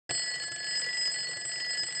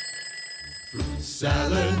Fruit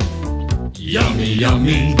salad, yummy,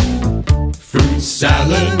 yummy. Fruit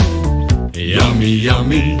salad, yummy,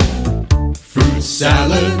 yummy. Fruit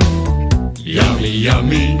salad, yummy,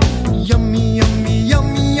 yummy. Yummy, yummy,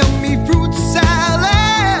 yummy, yummy fruit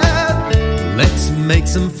salad. Let's make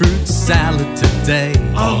some fruit salad today.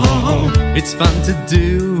 Oh, It's fun to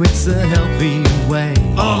do, it's a healthy way.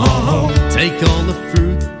 oh, Take all the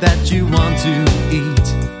fruit that you want to eat.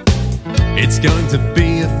 It's going to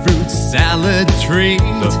be a fruit salad treat.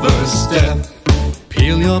 the first step,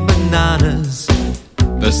 Peel your bananas,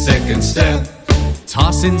 the second step,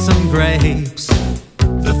 toss in some grapes,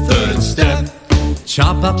 the third step,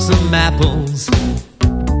 chop up some apples,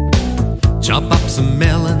 chop up some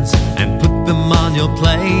melons and put them on your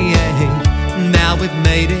plate. Now we've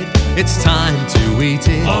made it, it's time to eat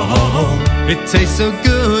it. oh, It tastes so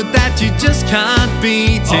good that you just can't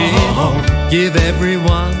beat it. Oh. Give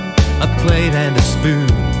everyone a plate and a spoon.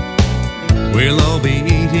 We'll all be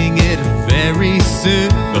eating it very soon.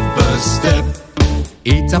 the first step,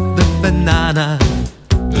 Eat up the banana,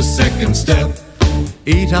 the second step,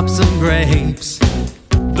 eat up some grapes,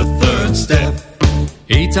 the third step,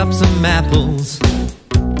 eat up some apples,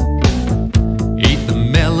 eat the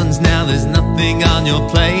melons. Now there's nothing on your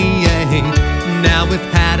plate. Now we've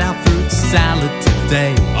had our fruit salad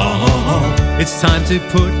today. oh, It's time to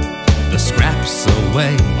put the scraps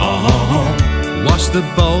away. oh, Wash the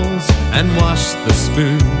bowls and wash the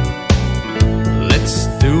spoon. Let's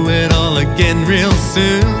do it all again real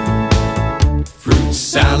soon. fruit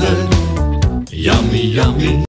salad, yummy, yummy.